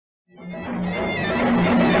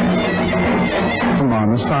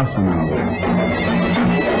ශාසනාව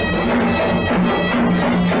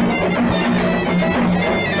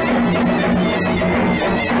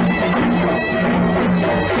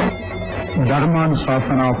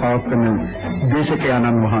ධර්මානුශාසනාව පවත්වන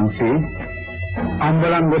දේශකයන්න් වහන්සේ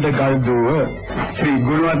අම්බලන්ගොඩ ගල්දුව ශ්‍රී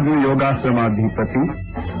ගුණවර්ධන යෝගාශ්‍රමාධිපති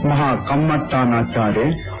මහා කම්මට්ටානාචාර්ය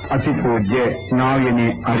අතිපූජ්‍ය NaUyane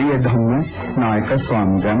Ariyadhamma නායක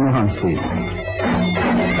ස්වාමීන් වහන්සේ.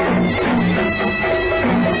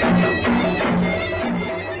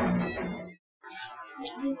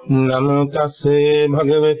 නමෝ තස්සේ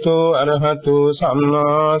භගවතු අරහතු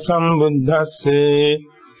සම්මා සම්බුද්දස්සේ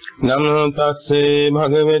නමෝ තස්සේ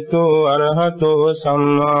භගවතු අරහතු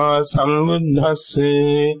සම්මා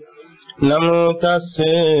සම්බුද්දස්සේ නමෝ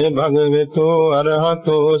තස්සේ භගවතු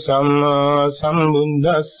අරහතු සම්මා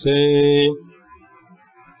සම්බුද්දස්සේ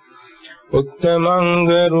උත්තමංග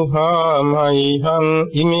රුහාමයිහං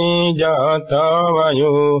ඉමේ ජාතා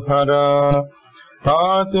වයෝ හරා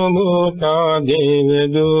පාතු භූතා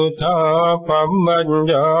දේවදූතා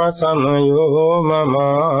පබ්බඤ්ඤා සමයෝ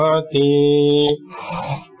මමාති.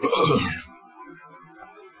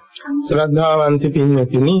 ශ්‍රද්ධාවන්ත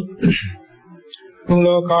පින්වත්නි,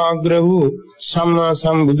 ලෝකාග්‍ර වූ සම්මා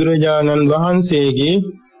සම්බුදුරජාණන් වහන්සේගේ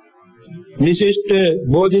විශිෂ්ට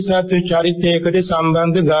බෝධිසත්ව චරිතයකට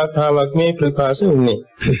සම්බන්ධ ගාථාවක් මේ ප්‍රකාශ වුණේ.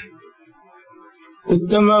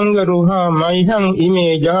 උත්තමංග රුහා මයිහං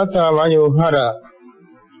ඉමේ ජාතා වයෝ හරා,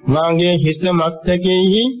 මගේ හිස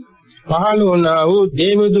මස්තකෙහි පහළ වුණා වූ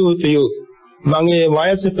දේවදූතයෝ මගේ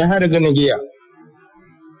වයස පැහැරගෙන ගියා.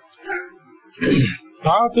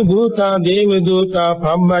 පාතු භූතා දේවදූතා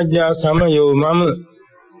පබ්බජ්ජා සමයෝ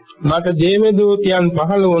මට දේවදූතයන්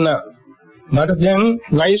පහළ වුණා. මට දැන්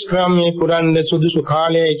නෛෂ්ක්‍රාම්‍ය පුරන්න සුදුසු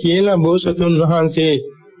කාලයයි කියලා බෝසතුන් වහන්සේ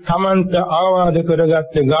තමන්ට ආවාද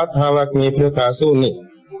කරගත් ගාථාවක් මේ ප්‍රකාශ වුණේ.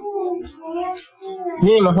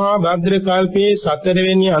 මේ මහා භද්‍ර කල්පයේ 4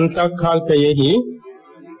 වෙනි අන්තක් කල්පයේදී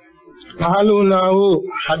පහළ වුණා වූ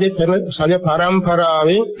සජ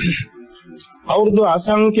පරම්පරාවේ අවුරුදු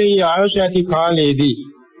අසංඛ්‍යයි ආයුෂ ඇති කාලයේදී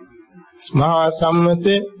මහා සම්මත,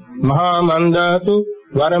 මහා මන්දාතු,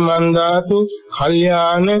 වර මන්දාතු,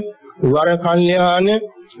 කල්යාණ, වර කල්යාණ,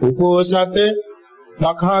 උපෝසත,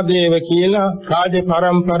 මඛාදේව කියලා රාජ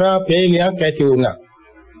පරම්පරා පෙළයක් ඇති වුණා.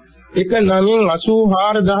 එක නමින්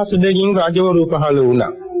 84000 රජවරු පහළ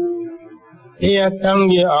වුණා. ඒ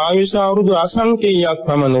අත්ංගේ ආයුෂ අවුරුදු අසංඛ්‍යයක්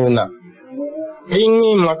පමණ වුණා. එයින්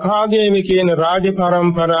මේ මඛාදේව කියන රාජ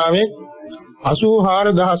පරම්පරාවේ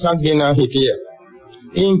 84000ක් ගෙනා හිටිය.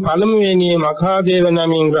 එයින් පළමුවෙනි මඛාදේව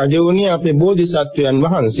නමින් රජ වුණේ අපේ බෝධිසත්වයන්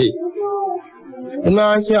වහන්සේ.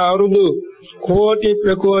 උන්වහන්සේ අවුරුදු කෝටි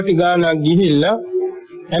ප්‍රකෝටි ගණනක් ගිහිල්ලා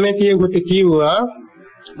ඇමතියෙකුට කිව්වා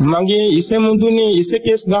මගේ ඉස මුදුනේ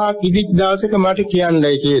ඉසකෙස් ගහක් ඉදික් දාසක මට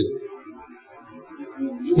කියන්නයි කියලා.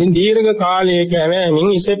 ඉතින් දීර්ඝ කාලයක ඇවෑමින්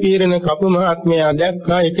ඉස පීරන කපු මහත්මයා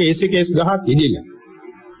දැක්කා එක ඉසකෙස් ගහක් ඉදිලා.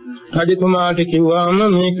 රජතුමාට කිව්වාම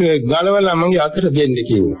මේක ගලවලා මගේ අතට දෙන්න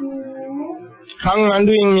කිව්වා. කන්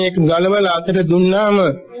අඬුවෙන් මේක ගලවලා අතට දුන්නාම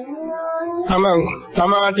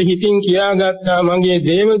තමාට හිතින් කියාගත්තා මගේ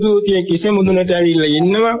දේවදූතිය කිස මුදුනට ඇවිල්ලා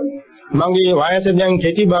ඉන්නවා. මගේ වයස දැන්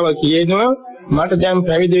කෙටි බව කියනවා. මට දැන්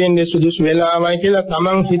පැවිදි වෙන්න සුදුසු වෙලාවයි කියලා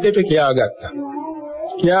තමන් හිතට කියාගත්තා.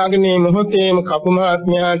 කියාගෙන මොහොතේම කපු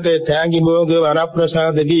මහත්මයාට තෑගි භෝග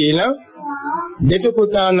වරප්‍රසාද දීලා දෙතු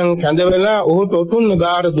පුතාණන් කැඳවලා ඔහුට ඔටුන්න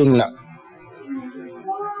බාර දුන්නා.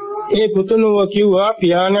 ඒ පුතුණුව කිව්වා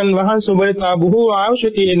පියාණන් වහන්සේ ඔබට තා බොහෝ ආශය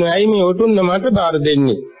තියෙනවා. ඇයි මේ ඔටුන්න මට බාර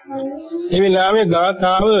දෙන්නේ? ඒ වෙලාවේ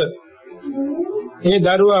ගාථාව ඒ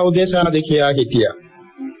දරුවා උදෙසාද කියා හිටියා.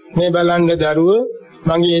 මේ බලන්න දරුවෝ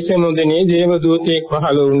මගේ එසමුදනේ දේවදූතයෙක්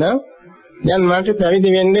පහළ වුණා. දැන් මට පැවිදි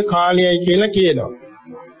වෙන්න කාලයයි කියලා කියනවා.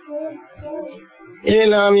 ඒ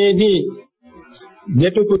වෙලාවේදී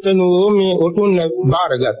දෙතු පුතණුවෝ මේ ඔටුන්න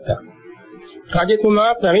බාරගත්තා.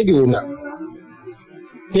 රජතුමා පැවිදි වුණා.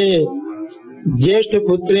 ඒ ජේෂ්ඨ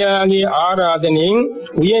පුත්‍රයාගේ ආරාධනෙන්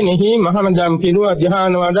උයනෙහි මහමදම් පිරුවා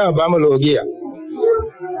ධ්‍යාන වඩා බඹලෝ ගියා.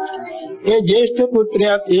 ඒ ජේෂ්ඨ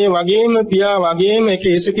පුත්‍රයාත් ඒ වගේම පියා වගේම එක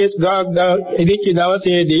ඉසකෙස් ගාක් ඉදිච්ච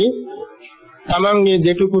දවසේදී තමන්ගේ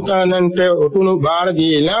දෙතු පුතාණන්ට ඔටුනු බාර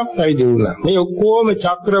දීලා පැවිදි වුණා. මේ ඔක්කොම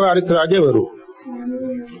චක්‍රවර්ති රජවරු.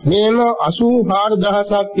 මේම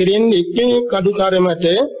 84000ක් කෙරෙන්නේ එක එක කඩුතරමට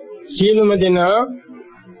සියලුම දෙනා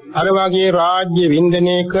අර වගේ රාජ්‍ය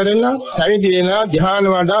වින්දනය කරලා පැවිදි වෙලා ධ්‍යාන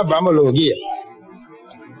වඩා බඹලෝ ගියා.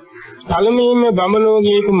 පළමුවෙන්ම බඹලෝ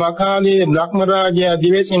ගියපු මඛාදේ බ්‍රහ්ම රාජයා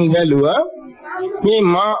දිවසින් බැලුවා මේ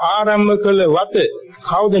මා ආරම්භ කළ වත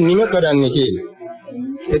කවුද නිම කරන්නේ කියලා.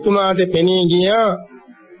 එතුමාට පෙනී ගියා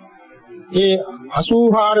ඒ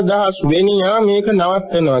 84000 වෙනියා මේක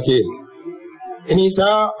නවත්තනවා කියලා.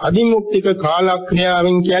 එනිසා අදිමුක්තික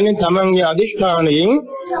කාලක්‍රියාවෙන් කියන්නේ තමන්ගේ අදිෂ්ඨානයෙන්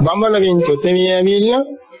බඹලෙන් චොතවිය ඇවිල්ලා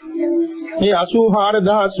මේ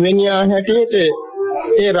 84000 වෙනියා හැටියට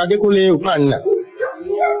ඒ රජ කුලයේ උපන්න.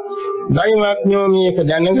 දෛවඥෝ මේක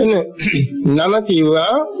දැනගෙන නම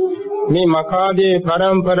කිව්වා මේ මකාදේ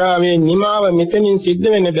පරම්පරාවේ නිමාව මෙතනින් සිද්ධ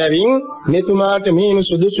වෙන බැවින් මෙතුමාට මේන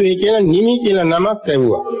සුදුසුයි කියලා නිමි කියලා නමක්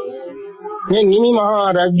ලැබුවා. මේ නිමි මහා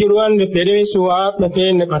රජුරවන්ගේ පෙරවිසු ආත්ම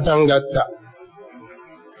තේන්න පටන් ගත්තා.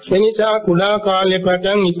 එනිසා කුඩා කාලේ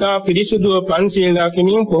පටන් ඉතා පිරිසුදුව පන්සිල්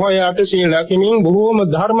රැකීමෙන් පොහොය අටසිල් රැකීමෙන් බොහෝම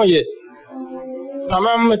ධර්මයේ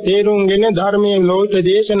තමන්ම තේරුම්ගෙන ධර්මයේ ලෝක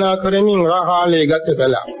දේශනා කරමින් රාහාලේ ගත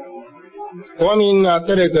කළා. කොමින්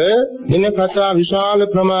අතරක දිනපතා විශාල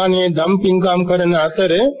ප්‍රමාණයේ දම්පින්කම් කරන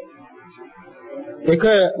අතර එක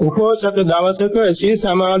උපෝසත දවසක සීල්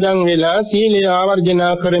සමාදන් වෙලා සීලය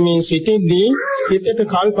ආවර්ජනා කරමින් සිටිද්දී හිතට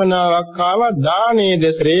කල්පනාවක් ආවා දානයේද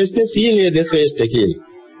ශ්‍රේෂ්ඨ සීලයේද ශ්‍රේෂ්ඨ කියලා.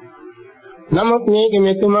 නමුත් මේක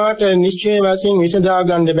මෙතුමාට නිශ්චය වශයෙන් විසඳා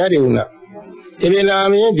ගන්න බැරි වුණා. ඒ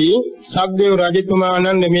වෙලාවේදී සක්දේව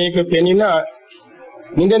රජතුමාණන් මේක පෙනිලා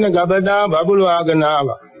නිදන ගබඩා බබළුවාගෙන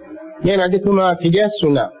ආවා. මේ රජතුමා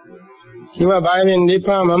තිගැස්සුණා. කිව්වා බය වෙන්න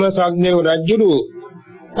එපා මම සක්දේව රජුරු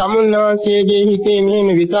තමුන්නාසේගේ හිතේ මෙහෙම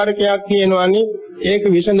විතර්කයක් තියෙනවනේ ඒක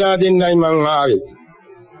විසඳා දෙන්නයි මං ආවේ.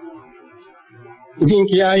 ඉතින්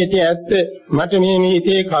කියා හිතේ ඇත්ත මට මෙහෙම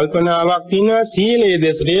හිතේ කල්පනාවක් තියෙනවා සීලයේද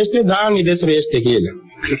ශ්‍රේෂ්ඨ දානෙද ශ්‍රේෂ්ඨ කියලා.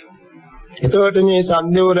 එතකොට මේ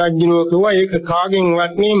සක්දේව රජුරු කිව්වා ඒක කාගෙන්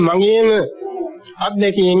වටනේ මගේම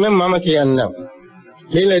අත්දැකීම මම කියන්නම්.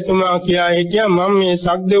 කියලා එතුමා කියා හිටියා මම මේ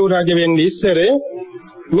සක්දේව රජ වෙන්න ඉස්සර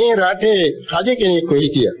මේ රටේ රජ කෙනෙක්ව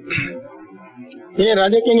හිටියා. ඒ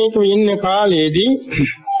රජ කෙනෙකු ඉන්න කාලයේදී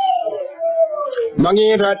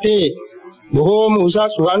මගේ රටේ බොහෝම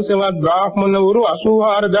උසස් වංශවත් බ්‍රාහ්මණවරු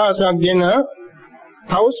 84000ක් ගෙන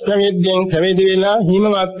තවුස් ප්‍රවේදයෙන් පැවිදි වෙලා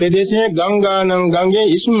හිමවත් ප්‍රදේශයේ ගංගානම්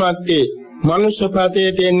ගඟේ ඉස්මත්තේ මනුෂ්‍ය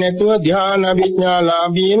ප්‍රතේට එන්නේ නැතුව ධ්‍යාන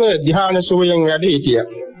අභිඥාලාභීව ධ්‍යාන සුවයෙන් වැඩ හිටියා.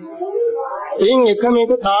 එයින් එකම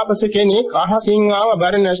එක තාපස කෙනෙක් අහසින් ආව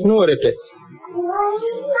බරණැස් නුවරට.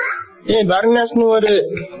 ඒ බරණැස් නුවර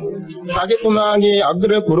රජතුමාගේ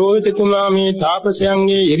අග්‍ර පුරෝහිතතුමා මේ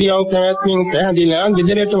තාපසයන්ගේ ඉරියව් පැවැත්මෙන් පැහැදිලා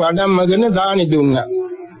ගෙදරට වඩම්මගෙන දානි දුන්නා.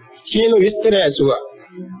 සීල විස්තර ඇසුවා.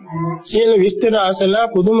 සීල විස්තර අසලා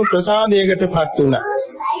පුදුම ප්‍රසාදයකටපත් වුණා.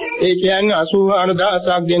 ඒ කියන්නේ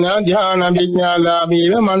 84000ක් දෙන ධ්‍යාන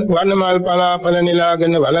අභිඥාලාභීව වර්ණමල් පලාපල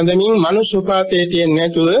නිලාගෙන වළඳමින් මනුෂ්‍ය පාතේ තියෙන්නේ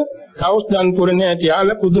නැතුව කෞස්දන් පුරණ ඇතියාල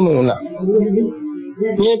පුදුම වුණා.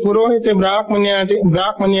 මේ පුරෝහිත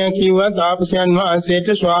බ්‍රාහ්මණයා කිව්වා තාපසයන් වහන්සේට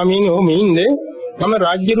ස්වාමීන් වහන්සේ මම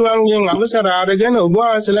රාජ්‍යරුවන්ගෙන් අවසර අරගෙන ඔබ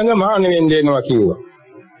වහන්සේ ළඟ මහාන වෙන්න එනවා කිව්වා.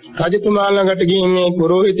 රජතුමා ළඟට ගිහින් මේ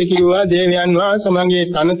පුරෝහිත කිව්වා දේවයන් වහන්සේ මගේ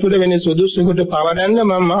තනතුර වෙන සුදුසුකට පවරන්න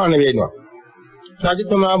මම මහාන වෙනවා.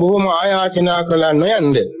 රජතුමා බොහොම ආයාචනා කළා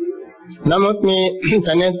නොයන්ද. නමුත් මේ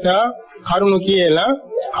තැනැත්තා කරුණ කියලා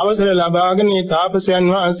අවසර ලබාගෙන මේ තාපසයන්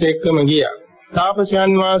වහන්සේ එක්කම ගියා.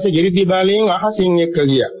 තාපසයන් වහන්සේ ගිරිදි බලයෙන් අහසින් එක්ක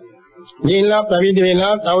ගියා. ගිහිල්ලා පැවිදි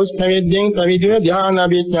වෙලා තවුස් පැවිද්දෙන් පැවිදිව ධ්‍යාන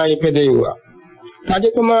අභිඥා ඉපදෙව්වා.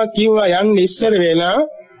 රජතුමා කිව්වා යන්න ඉස්සර වෙලා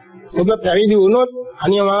ඔබ පැවිදි වුණොත්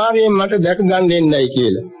අනිවාර්යයෙන් මට දැක ගන්න දෙන්නයි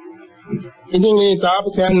කියලා. ඉතින් මේ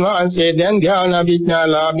තාපසයන් වහන්සේ දැන් ධ්‍යාන අභිඥා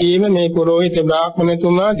ලාභීව මේ පුරෝහිත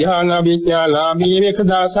බ්‍රාහ්මණතුමා ධ්‍යාන අභිඥා ලාභීව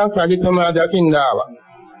 1000ක් රජතුමා දකින්න ආවා.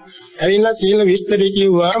 ඇවිල්ලා සීල විස්තර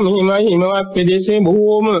කිව්වා මෙහිමයි හිමවත් ප්‍රදේශයේ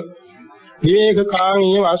බොහෝම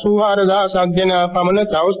විවේකකාමී 84000ක් දෙන පමණ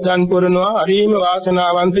තවුස් දන් පුරනවා හරිම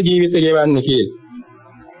වාසනාවන්ත ජීවිත ගෙවන්නේ කියලා.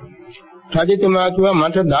 රජතුමා කිව්වා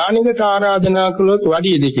මට දානෙකට ආරාධනා කළොත්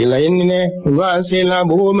වඩියද කියලා. එන්නේ නැහැ. උන්වහන්සේලා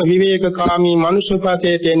බොහෝම විවේකකාමී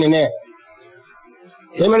මනුෂ්‍යපතේට එන්නේ නැහැ.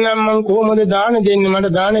 එමනම් මං කොහොමද දාන දෙන්නේ?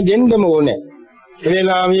 මට දාන දෙන්නම ඕනේ. ඒ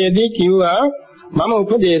වෙලාවේදී කිව්වා මම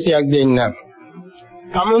උපදේශයක් දෙන්නම්.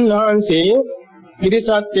 තමුන්වහන්සේ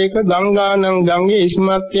පිරිසත් එක්ක ගංගානම් ගඟේ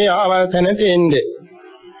ඉස්මත්තේ ආවල් තැනට එන්නේ.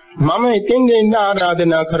 මම එතෙන් දෙන්න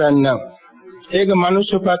ආරාධනා කරන්නම්. ඒක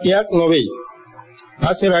මනුෂ්‍යපතියක් නොවේ.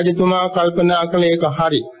 පස්සේ රජතුමා කල්පනා කළේ ඒක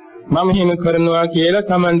හරි. මම හිම කරනවා කියලා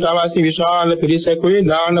තමන්ට අවශ්‍ය විශාල පිරිසකුයි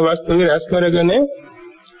දාන වස්තු රැස් කරගෙන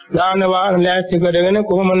දාන වාහන ලෑස්ති කරගෙන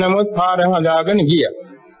කොහොම නමුත් පාර හදාගෙන ගියා.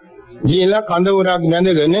 ගිහලා කඳවුරක්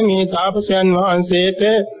බැඳගෙන මේ තාපසයන් වහන්සේට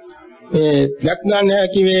දැක් ගන්න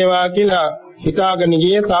හැකි වේවා කියලා හිතාගෙන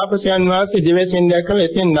ගියේ තාපසයන් වහන්සේ දිවසින් දැකලා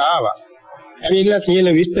එතෙන් ආවා. ඇවිල්ලා සීල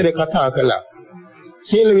විස්තර කතා කළා.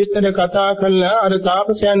 සීල විස්තර කතා කළා අර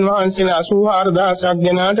තාපසයන් වහන්සේලා 84000ක්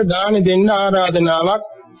දෙනාට දාන දෙන්න ආරාධනාවක්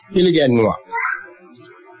පිළිගන්නවා.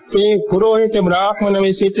 මේ පුරෝහිත බ්‍රාහ්මණ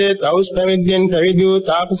විසිතේ තවුස් පැවිද්දෙන් පැවිදි වූ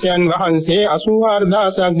තාපසයන් වහන්සේ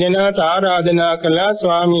 84000ක් දෙනාට ආරාධනා කළා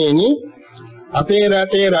ස්වාමීනි අපේ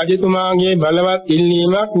රටේ රජතුමාගේ බලවත්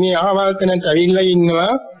ඉල්ලීමක් මේ අහවල් තැනට ඇවිල්ලා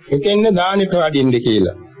ඉන්නවා එතෙන්ද දානෙට වඩින්න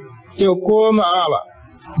කියලා. ඒ ඔක්කොම ආවා.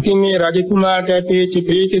 ඉතින් මේ රජතුමාට ඇතිවෙච්ච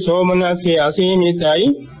ප්‍රීති සෝමනස්සේ අසීමිතයි.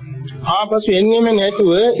 ආපසු එන්නෙම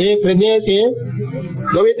නැතුව ඒ ප්‍රදේශයේ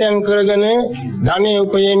ගොවිතැන් කරගෙන ධනෙ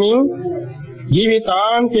උපයමින්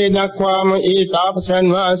ජීවිතාන්තය දක්වාම ඒ තාපසයන්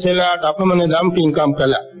වහන්සේලාට අපමණ දම් පින්කම්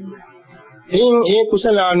කළා. එයින් ඒ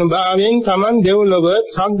කුසලානුභාවයෙන් තමන් දෙව්ලොව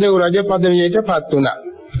සක්දෙව් රජ පදවියට පත් වුණා.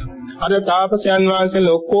 අර තාපසයන්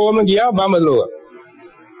වහන්සේලා ඔක්කොම ගියා බඹලොව.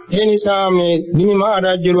 ඒ නිසා මේ නිමි මහ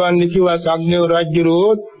රජුරවන් කිව්වා සක්දෙව් රජුරෝ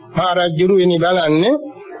මහ රජුරු වෙනි බලන්නේ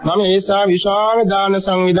මම ඒසා විශාල දාන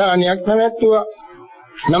සංවිධානයක් පැවැත්තුවා.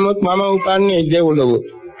 නමුත් මම උපන්නේ දෙව්ලොව.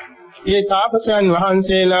 ඒ තාපසයන්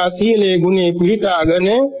වහන්සේලා සීලේ ගුණේ පිළිතාගෙන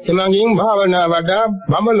එමගින් භාවනා වඩා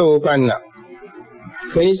බඹලොව උපන්නා.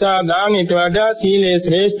 ඒ නිසා දානෙට වඩා සීලේ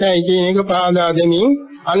ශ්‍රේෂ්ඨයි කියන එක පාදා දෙමින්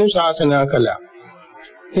අනුශාසනා කළා.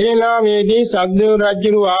 හේලාවේදී සක්දෙව්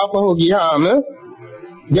රජුරු ආපහු ගියාම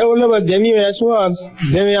දෙව්ලොව දෙවියෝ ඇසුවා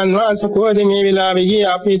දෙවියන් වහන්සේ කොහෙද මේ වෙලාවේ ගියේ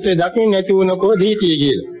අපිට දකින්න නැති වුණ කොහෙද හිටියේ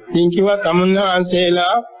කියලා. ඉතින් කිව්වා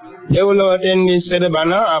තමුන්වහන්සේලා දෙව්ලොවට එන්නේ ඉස්සර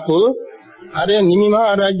බණ ආපු අර නිමිමහ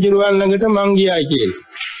රජුරුවන් ළඟට මං ගියායි කියලා.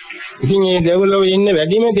 ඉතින් මේ දෙව්ලොවේ ඉන්න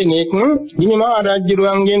වැඩිම දෙනෙක් නිමිමහ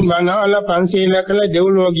රජුරුවන්ගෙන් බණ අහලා පන්සීල කළ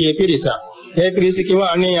දෙව්ලොව ගියේ පිරිසක්. ඒ පිරිස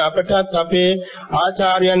කිව්වා අනේ අපටත් අපේ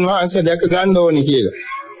ආචාර්යයන් වහන්සේ දැක ගන්න ඕනි කියලා.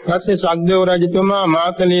 පස්සේ සක්දෙව් රජතුමා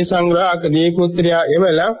මාතලේ සංග්‍රහක දීපුත්‍රයා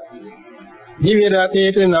එවලා දිව්‍ය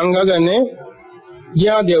රථයට නංගගෙන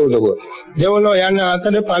ගියා දෙව්ලොව. දෙව්ලොව යන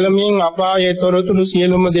අතර පළමුවෙන් අපායේ තොරතුරු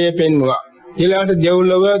සියලුම දේ පෙන්වුවා. ඊළඟට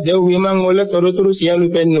දෙව්ලොව දෙව් විමන් වල තොරතුරු සියලු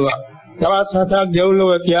පෙන්වුවා. දවස් 7ක් දෙව්ලොව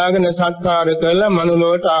තියාගෙන සත්කාර කළා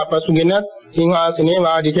මනුලොවට ආපසුගෙන සිංහාසනේ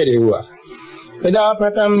වාඩි කෙරෙව්වා. එදා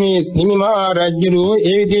පටන් මේ නිමි මහ රජුරු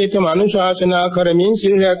ඒ විදිහටම අනුශාසනා කරමින්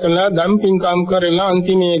සිල්ලා කළා දම් පින්කම් කරලා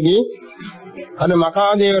අන්තිමේදී අර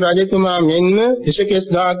මකාදේව රජතුමා මෙන්ම ඉෂකෙස්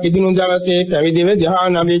ගාක් ඉදිනු දවසේ පැවිදිව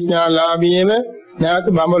ධ්‍යාන අභිඥාලාභීව නැවත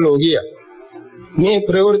බඹලෝ ගියා. මේ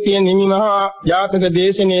ප්‍රවෘත්තිය නිමි මහ ජාතක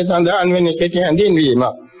දේශනේ සඳහන් වෙන කෙටි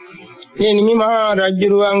හැඳින්වීමක්. මේ නිමි මහ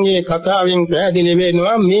රජුරුවන්ගේ කතාවෙන් පැහැදිලි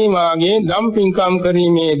වෙනවා මේ වාගේ දම් පින්කම්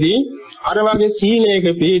කිරීමේදී අර වගේ සීලයක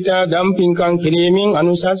පිළිපදා දම් පින්කම් කිරීමෙන්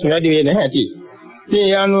අනුසස් වැඩි වෙන හැටි.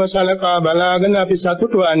 මේ අනුව සලකා බලාගෙන අපි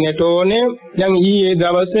සතුටු වන්නට ඕනේ. දැන් ඊයේ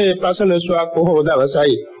දවසේ පසළොස්වක් පොහොව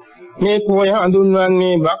දවසයි. මේ පොය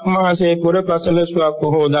හඳුන්වන්නේ බක් මාසයේ පුර පසළොස්වක්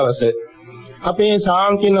පොහොව දවස. අපේ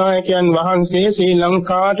ශාන්තිනායකයන් වහන්සේ ශ්‍රී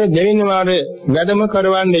ලංකාවට දෙවෙනි වාර වැඩම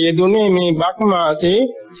කරවන්න යෙදුනේ මේ බක් මාසයේ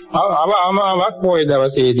අමාවක් පොය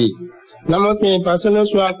දවසේදී. නමුත් මේ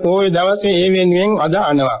පසළොස්වක් පොය දවසේ ඒ වෙනුවෙන්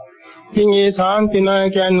අදහනවා. ඉතින් මේ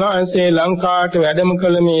ශාන්තිනායකයන් වහන්සේ ලංකාවට වැඩම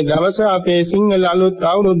කළ මේ දවස අපේ සිංහල අලුත්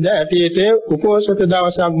අවුරුද්ද ඇටියට උපෝසත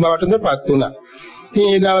දවසක් බවට පත් වුණා.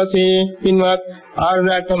 මේ දවසේ පින්වත්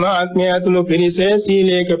ආර්යරත්න මහත්මයා ඇතුළු පිරිස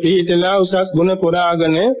සීලයක පිළිපදලා උසස් ගුණ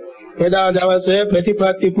පුරාගෙන එදා දවසේ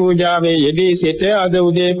ප්‍රතිපත්ති පූජාවේ යෙදී සිට අද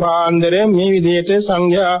උදේ පාන්දර මේ විදිහට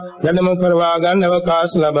සංඝයා වැඩම කරවා ගන්න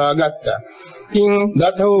අවකාශ ලබා ගත්තා. ඉතින්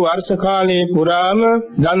ගත වූ වර්ෂ කාලයේ පුරාම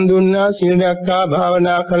දන් දුන්නා, සීල රැක්කා,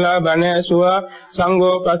 භාවනා කළා, බණ ඇසුවා,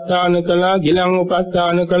 සංඝෝපස්ථාන කළා, ගිලන්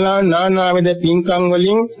උපස්ථාන කළා, නානාවිද පින්කම්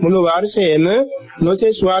වලින් මුළු වර්ෂයේම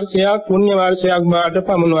නොසෙස් වර්ෂයක් පුණ්‍ය වර්ෂයක් බවට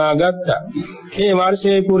පමුණවා ගත්තා. මේ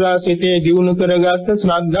වර්ෂයේ පුරා සිටේ දියුණු කරගත්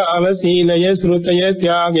ශ්‍රද්ධාව, සීලය, ශ්‍රුතය,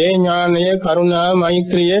 ත්‍යාගය, ඥානය, කරුණා,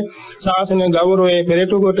 මෛත්‍රිය, ශාසන ගෞරවයේ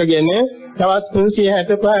පෙරට කොටගෙන තවස්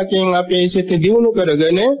 365කින් අපේ සිත දියුණු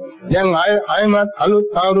කරගෙන දැන් ආයමත් අලුත්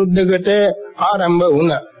අවුරුද්දකට ආරම්භ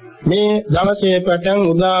වුණා. මේ දවසේ පටන්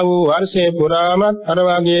උදා වූ වර්ෂයේ පුරාමත් අර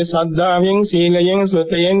වාගේ ශ්‍රද්ධාවෙන්, සීලයෙන්,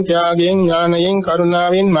 ශ්‍රුතයෙන්, ත්‍යාගයෙන්, ඥානයෙන්,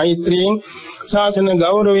 කරුණාවෙන්, මෛත්‍රියෙන්, ශාසන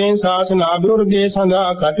ගෞරවයෙන්, ශාසන අභිවෘද්ධිය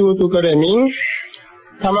සඳහා කටයුතු කරමින්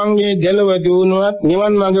තමන්ගේ දෙලව දියුණුවත්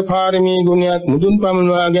නිවන් මාර්ග පාරමී ගුණයක් මුදුන්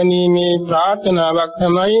පමුණවා ගැනීමේ ප්‍රාර්ථනාවක්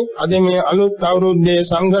තමයි අද මේ අලුත් අවුරුද්දේ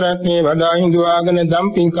සංඝ රත්නයේ වඩා හිඳුවාගෙන දම්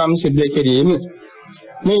පින්කම් සිද්ධ කිරීම.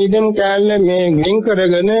 මේ ඉදම් කැලල මේ ගින්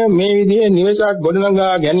කරගෙන මේ විදිහේ නිවසක්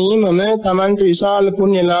ගොඩනගා ගැනීමම තමන්ට විශාල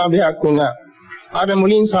පුණ්‍ය ලාභයක් වුණා. අර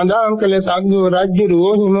මුලින් සඳහන් කළ සක්දෙව්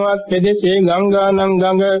රජුරෝ හිමවත් පෙදෙසේ ගංගානම්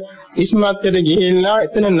ගඟ ඉස්මත්තට ගිහිල්ලා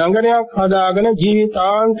එතන නගරයක් හදාගෙන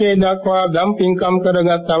ජීවිතාන්තය දක්වා දම් පින්කම්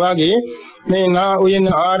කරගත්තා වගේ මේ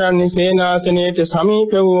NaUyane ආරණ්‍ය සේනාසනයේට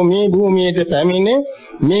සමීප වූ මේ භූමියට පැමිණ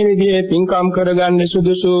මේ විදිහේ පින්කම් කරගන්න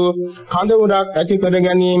සුදුසු කඳවුරක් ඇති කර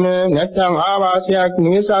ගැනීම නැත්නම් ආවාසයක්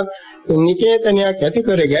නිවසක් නිකේතනයක් ඇති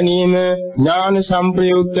කර ගැනීම ඥාන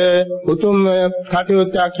සම්ප්‍රයුක්ත උතුම්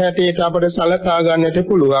කටයුත්තක් හැටියට අපට සලකා ගන්නට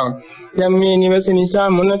පුළුවන්. දැන් මේ නිවස නිසා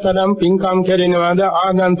මොනතරම් පින්කම් කෙරෙනවද,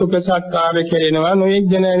 ආගන්තුක සත්කාර කෙරෙනවා, නොයෙක්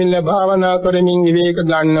දෙනා ඇවිල්ලා භාවනා කරමින් විවේක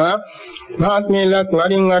ගන්නවා. මහත්මයලත්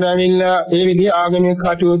වරින් වර ඇවිල්ලා ඒ විදිහ ආගමික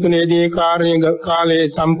කටයුතුලේදී කාලය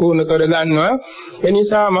සම්පූර්ණ කර ගන්නවා. ඒ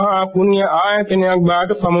නිසා මහා පුණ්‍ය ආයතනයක්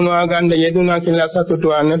බාට පමුණවා ගන්න යෙදුණා කියලා සතුටු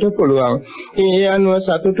වන්නට පුළුවන්. ඒ අනුව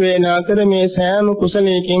සතුටු වෙන අතර මේ සෑම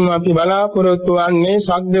කුසලයකින් අපි බලාපොරොත්තු වන්නේ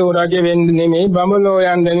සක්දේව රජ වෙන්න නෙමෙයි, බඹලෝ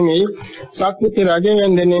යන්න නෙමෙයි, සක්විති රජ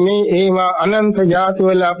වෙන්න නෙමෙයි, ඒවා අනන්ත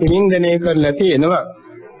ජාතිවල අපි වින්දනය කරලා තියෙනවා.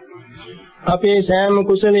 අපේ සෑම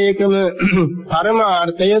කුසලයකම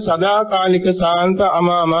පරමාර්ථය සදාකාලික සාන්ත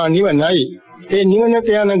අමාමා නිවනයි. ඒ නිවනට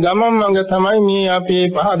යන ගමන් මඟ තමයි මේ අපේ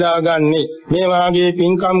පහදාගන්නේ. මේ වාගේ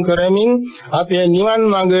පින්කම් කරමින් අපේ නිවන්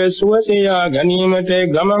මඟ සුවසේ ගැනීමට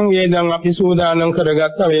ගමන් වේදන් අපි සූදානම්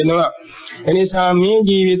කරගත්ත වෙනවා. එනිසා මේ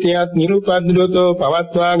ජීවිතයත් නිරුපද්‍රවතව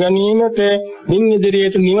පවත්වා ගැනීමට, මින්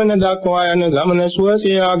ඉදිරියට නිවන දක්වා යන ගමන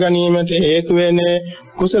සුවසේ ගැනීමට හේතු වෙන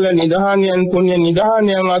කුසල නිධානයන්, පුණ්‍ය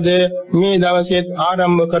නිධානයන් අද මේ දවසේත්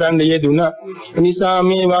ආරම්භ කරන්න යෙදුණා. එනිසා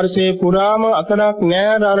මේ වර්ෂයේ පුරාම අතරක්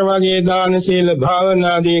නෑර අර වගේ දාන සීල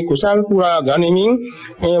භාවනාදී කුසල් පුරා ගනිමින්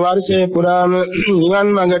මේ වර්ෂයේ පුරාම නිවන්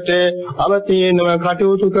මඟට අවතීනව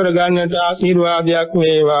කටයුතු කර ගන්නට ආශිර්වාදයක්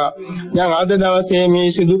වේවා. දැන් අද දවසේ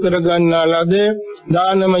මේ සිදු කර ගන්නා ලද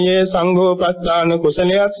දානමය සංඝෝපස්ථාන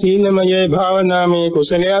කුසලයක්, සීලමය භාවනාමය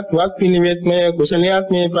කුසලයක්, වත් පිළිවෙත්මය කුසලයක්,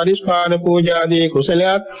 මේ පරිස්කාර පූජාදී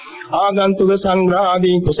කුසලයක්, ආගන්තුක සංග්‍රහ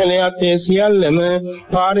ආදී කුසලයක්, ඒ සියල්ලම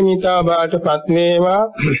පාරමිතා බාටපත් වේවා.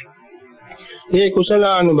 ඒ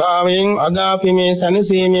කුසලානුභාවයෙන් අද අපි මේ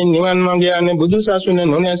සැනසීමෙන් නිවන් මඟ යන බුදුසසුන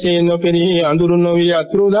නොනැසී නොපිරිහි අඳුරු නොවි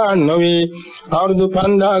අතුරුදාන් නොවි අවුරුදු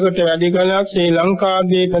 5000කට වැඩි කලක් ශ්‍රී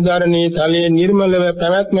ලංකාද්වීප ධරණී තලයේ නිර්මලව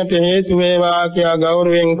පැවැත්මට හේතු වේවා කියා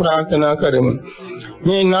ගෞරවයෙන් ප්‍රාර්ථනා කරමු.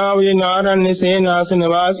 මේ NaUyane ආරණ්‍ය සේනාසන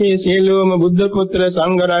වාසී සියලුම බුද්ධ පුත්‍ර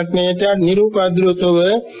සංඝ රත්නයට නිරුපද්‍රවතව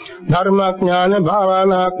ධර්මාඥාන,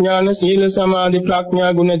 භාවනාඥාන, සීල සමාධි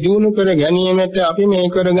ප්‍රඥා ගුණ දියුණු කර ගැනීමට අපි මේ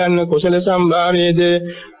කරගන්න කුසල සම්භාරයේද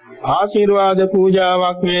ආශිර්වාද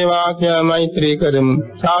පූජාවක් වේවා කියලා මෛත්‍රී කරමු.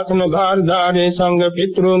 ශාසන භාරධාරී සංඝ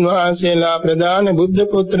පිතෘන් වහන්සේලා ප්‍රදාන බුද්ධ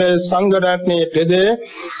පුත්‍ර සංඝ රත්නයේද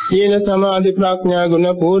සීල සමාධි ප්‍රඥා ගුණ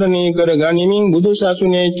පූර්ණී කර ගනිමින් බුදු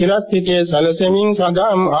සසුනේ චිරස්ථිතේ සලසමින්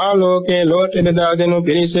සදාම් ආලෝකේ ලෝට බෙදා දෙනු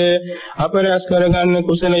පිණිස අපරස් කරගන්න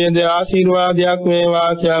කුසලයේද ආශිර්වාදයක් වේවා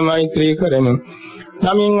කියලා මෛත්‍රී කරමු.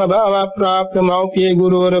 නමින් අභාව ප්‍රාප්ත මෞඛ්‍ය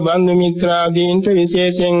ගුරුවර බන්දු මිත්‍රාදීන්ට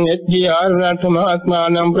විශේෂයෙන් එච්.ජී.ආර්. රට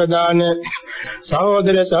මහත්මයාණන් ප්‍රදාන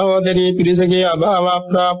සහෝදර සහෝදරී පිරිසගේ අභාව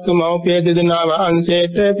ප්‍රාප්ත මෞඛ්‍ය දෙදෙනා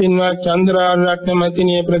වහන්සේට, පින්වත් චන්ද්‍රාර්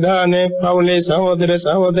රත්නමතිනිය ප්‍රදාන පවුලේ සහෝදර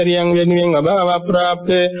සහෝදරියන් වෙනුවෙන් අභාව ප්‍රාප්ත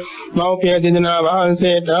මෞඛ්‍ය දෙදෙනා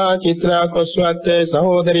වහන්සේට, චිත්‍රා කොස්වත්ත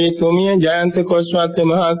සහෝදරී තුමිය, ජයන්ත කොස්වත්ත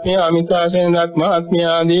මහත්මයා, අමිතා සේනරත්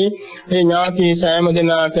මහත්මයා ආදී ඒ ඥාති සෑම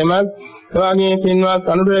දෙනාටම එවාගේ පින්වත්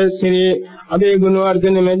අනුරශ්‍රී අබේ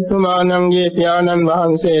ගුණවර්ධන මෙතුමාණන්ගේ පියාණන්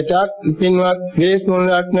වහන්සේටත්, පින්වත්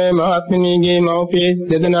වේස්මුණ රත්න මහත්මියගේ මව්පිය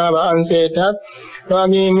දෙදෙනා වහන්සේටත්,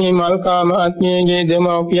 එවාගේ මේ මල්කා මහත්මියගේ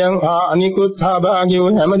දෙමව්පියන් අනිකුත් සහභාගී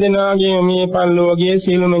වූ හැම දෙනාගේ මේ පල්ලෝගේ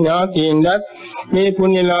සීලම ඥාතීන්වත් මේ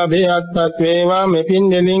පුණ්‍යලාභේ අත්පත් වේවා. මේ පින්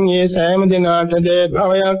දෙලින් මේ සෑම දෙනාටද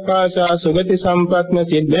භවයක් ආශා සුගති සම්පත්ම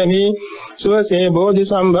සිද්ධ වී සුවසේ බෝධි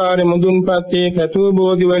සම්භාර මුදුන්පත් වේ කතු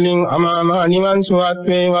බෝධි වලින් අමා මහ නිවන් සුවත්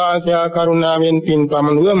වේවා කියා කරුණාවෙන් පින්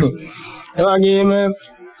පමුණුවමු. එවාගේම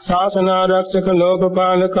ශාසන ආරක්ෂක,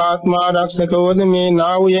 ලෝකපාලක, ආත්මාරක්ෂක වූ මේ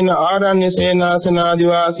NaUyane ආරණ්‍ය සේනාසන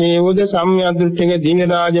ආදිවාසී වූ සම්්‍යදෘෂ්ටික දින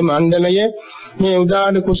රාජ මණ්ඩලය මේ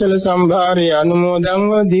උදාන කුසල සම්භාරයේ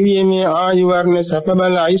අනුමෝදන්ව දිව්‍යමය ආයු වර්ණ සැප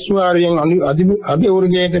බල ඓශ්වර්යයෙන්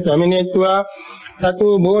අභිවෘද්ධියට පැමිණෙත්වා සතු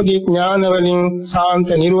බෝධි ඥාන වලින් ශාන්ත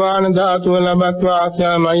නිර්වාණ ධාතුව ලබත්වා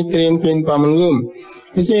ආශා මෛත්‍රියෙන් පින් පමුණුවමු.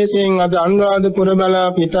 විශේෂයෙන් අද අනුරාධපුර බලා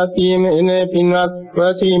පිටත් වීම එන පින්වත්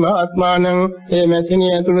ප්‍රසී මහත්මාණන්, ඒ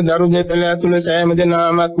මැතිණිය ඇතුළු දරු දෙපළ ඇතුළු සෑම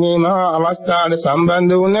දෙනාමත් මේ මහා අවස්ථාවට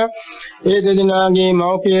සම්බන්ධ වුණ ඒ දෙදෙනාගේ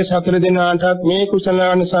මව්පිය සතර දෙනාටත් මේ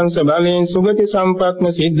කුසලානිසංස බලයෙන් සුගති සම්පත්ම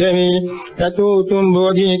සිද්ධ වේ සතු උතුම්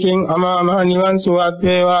බෝධියකින් අමා මහ නිවන් සුවත්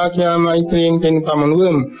වේවා කියා මෛත්‍රියෙන් පින්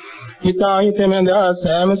පමුණුවමු. හිතාහිතමෙන්දා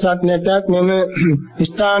සෑම සත්‍යයටත් මෙම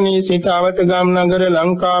ස්ථානීය සිට අවතගම් නගර,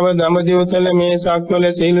 ලංකාව, දඹදිවතල, මේ සක්වල,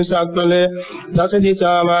 සීළු සක්වල, දස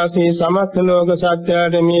දිසා වාසී සමස්ත ලෝක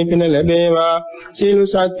සත්‍යයට මේ පින ලැබේවා. සීළු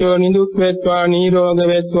සත්‍යෝ නිදුක් වෙත්වා, නිරෝග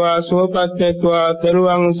වෙත්වා, සුවපත් වෙත්වා,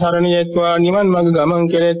 තෙරුවන් සරණ යෙත්වා, නිවන් මඟ ගමන්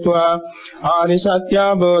කෙරෙත්වා, ආරි සත්‍ය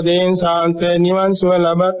අවබෝධයෙන් සාන්ත නිවන් සුව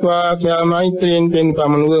ලබත්වා කියා මෛත්‍රියෙන් පින්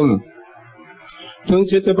පමුණුවමු.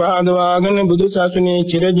 තුන්සිත පහදවාගෙන බුදු සසුනේ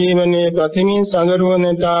චිරජීවනයේ ප්‍රතිමින්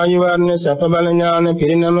සංගරුවනට ආයු වර්ණ සප බල ඥාන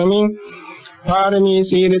පිරිනමමින් පාරමී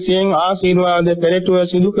සීලයෙන් ආශිර්වාද පෙරටුව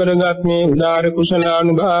සිදු කරගත් මේ උදාර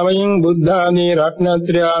කුසලානුභාවයෙන් බුද්ධ ආදී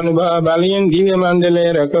රත්නත්‍රය අනුභව බලයෙන් දිව්‍ය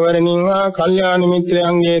මණ්ඩලයේ රැකවරණින් හා කල්යාණ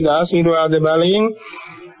මිත්‍රයන්ගේ ආශිර්වාද බලයෙන්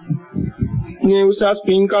මේ උසස්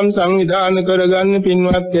පින්කම් සංවිධානය කරගන්න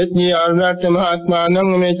පින්වත් එච්.ජී. ආරණ්‍ය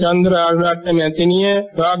මහත්මයාණන් මේ චන්ද්‍ර ආරණ්‍ය මැතිණිය,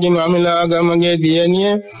 රාගිම අමලාගමගේ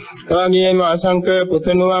දියණිය, රාගියේම අසංක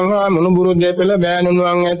පුතණුවන් හා මුණුබුරු දෙපළ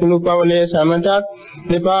බෑණුණුවන් ඇතුළු පවුලේ සමටත්,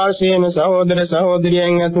 දෙපාර්ශ්වයේම සහෝදර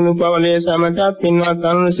සහෝදරියන් ඇතුළු පවුලේ සමටත් පින්වත්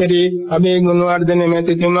අනුසරි අබේ ගුණවර්ධන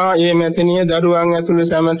මැතිතුමා, මේ මැතිණිය දරුවන් ඇතුළු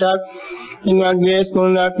සමටත් පින්වත් ග්‍රේස්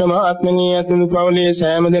කුණරත්න මහත්මිය ඇතුළු පවුලේ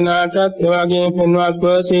සෑම දෙනාටත්, එවාගේ පින්වත්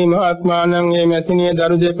පර්සී මහත්මයාණන් මේ මැතිණිය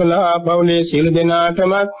දරු දෙපළ හා පවුලේ සියලු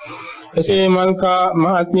දෙනාටම එසේ මල්කා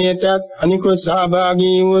මහත්මියටත් අනිකුත්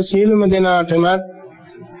සහභාගී වූ සියලුම දෙනාටම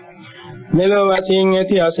මෙලොව වශයෙන්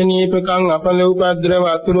ඇති අසනීපකම් අපල උපද්‍රව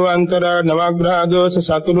අතුරු අන්තරා නවග්‍රහ දෝෂ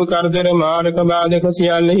සතුරු කරදර මාරක බාධක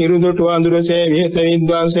සියල්ල හිරුදුටු අඳුරසේ විහෙත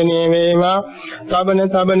විද්වාංශනේ වේවා.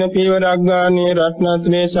 තබන පීවරක් ගානේ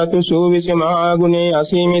රත්නත්‍රේ සතු සූවිසි මහා ගුණේ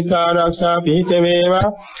අසීමිත ආරක්ෂා පිහිට වේවා.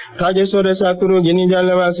 රජසොර සතුරු ගිනි ජල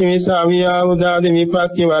වශයෙන් අවියාවුදාද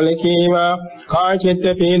විපත්ති වලකීවා. කාය චිත්ත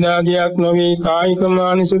පීඩාදියක් නොවි කායික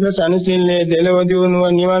මානසික සනසිල්ලේ දෙලව දියුණුව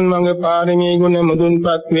නිවන් මඟ පාරමී ගුණ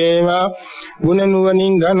මුදුන්පත් වේවා. ගුණ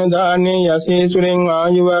නුවණින් ධන දානේ යසීසුරෙන්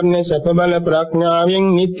ආයු වර්ණ සැප බල ප්‍රඥාවෙන්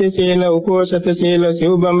නිත්‍ය සීල උපෝසත සීල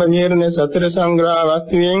සිව්බඹ විහරණ සතර සංග්‍රහ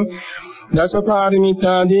වස්තුවෙන්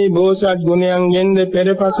දසපාරමිතාදී බෝසත් ගුණයන්ගෙන්ද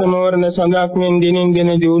පෙරපස මෝරණ සඳක්ෙන් දිනින්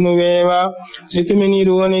දින දිනු වේවා. සිතමිනි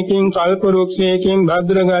රුවණකින් කල්ප රුක්ෂයකින්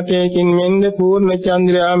භද්‍රගතයකින් මෙන්ද පූර්ණ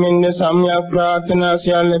චන්ද්‍රයා මෙන්ද සම්‍යක් ප්‍රාර්ථනා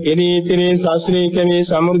සියල්ල පිරිතිරි ශාස්ත්‍රීය වේ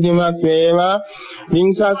සමෘද්ධිමත් වේවා.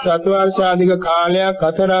 විංසත් සත්වර්ෂාධික කාලයක්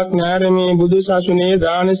අතරක් නැරමේ බුදු සසුනේ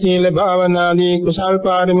දාන සීල භාවනාදී කුසල්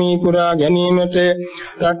පාරමී පුරා ගැනීමට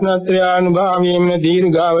රත්නත්‍රානුභාවයෙන්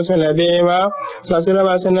දීර්ඝාවස ලැබේවා. සසල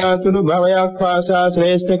වසනාතුරු භවයක් වාසා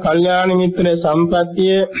ශ්‍රේෂ්ඨ කල්යාණ මිත්‍ර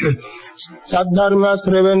සම්පත්තිය සද්ධර්ම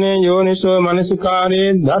ශ්‍රවණේ යෝනිසෝ මනසිකාරේ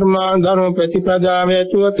ධර්මාධර්ම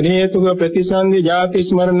ප්‍රතිපදාවේතුව ත්‍රිහේතුක ප්‍රතිසන්දි ජාති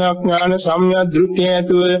ස්මරණ ඥාන සම්‍යක් දෘෂ්ටි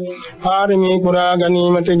හේතුව පාරමී පුරා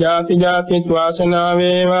ගැනීමට ජාති වාසනාව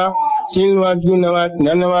වේවා. සිල්වත් ගුණවත්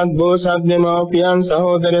ධනවත් බෝසත් දෙමව්පියන්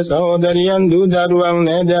සහෝදර සහෝදරියන් දූ දරුවන්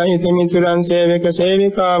නෑදෑහිත මිතුරන් සේවක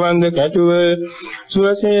සේවිකාවන්ද කැටුව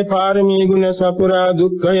සුවසේ පාරමී ගුණ සපුරා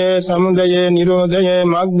දුක්ඛය සමුදය නිරෝධය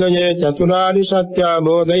මග්ගය චතුරාරි සත්‍ය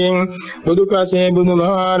අවබෝධයෙන් බුදුපසේ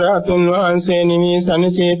බුදුමහරහතුන් වහන්සේ නිමි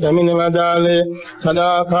සනසේ පැමිණ වදාළ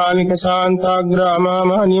සදාකාලික ශාන්තාග්‍රාමා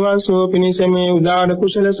මහ නිවන් සුව පිණිස මේ උදාර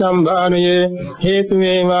කුසල සම්භාරය හේතු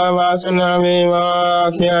වේවා වාසනාව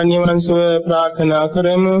වේවා කියා නිවන් සුව ප්‍රාර්ථනා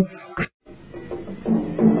කරමු.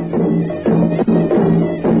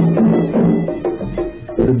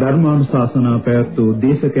 ධර්මානුශාසනා පැවැත්වූ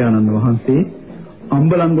දේශකයන්න් වහන්සේ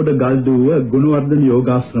අම්බලන්ගොඩ ගල්දුව ගුණවර්ධන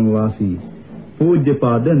යෝගාශ්‍රම වාසී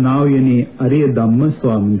පූජ්‍යපාද NaUyane අරියධම්ම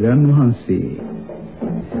ස්වාමීන් වහන්සේ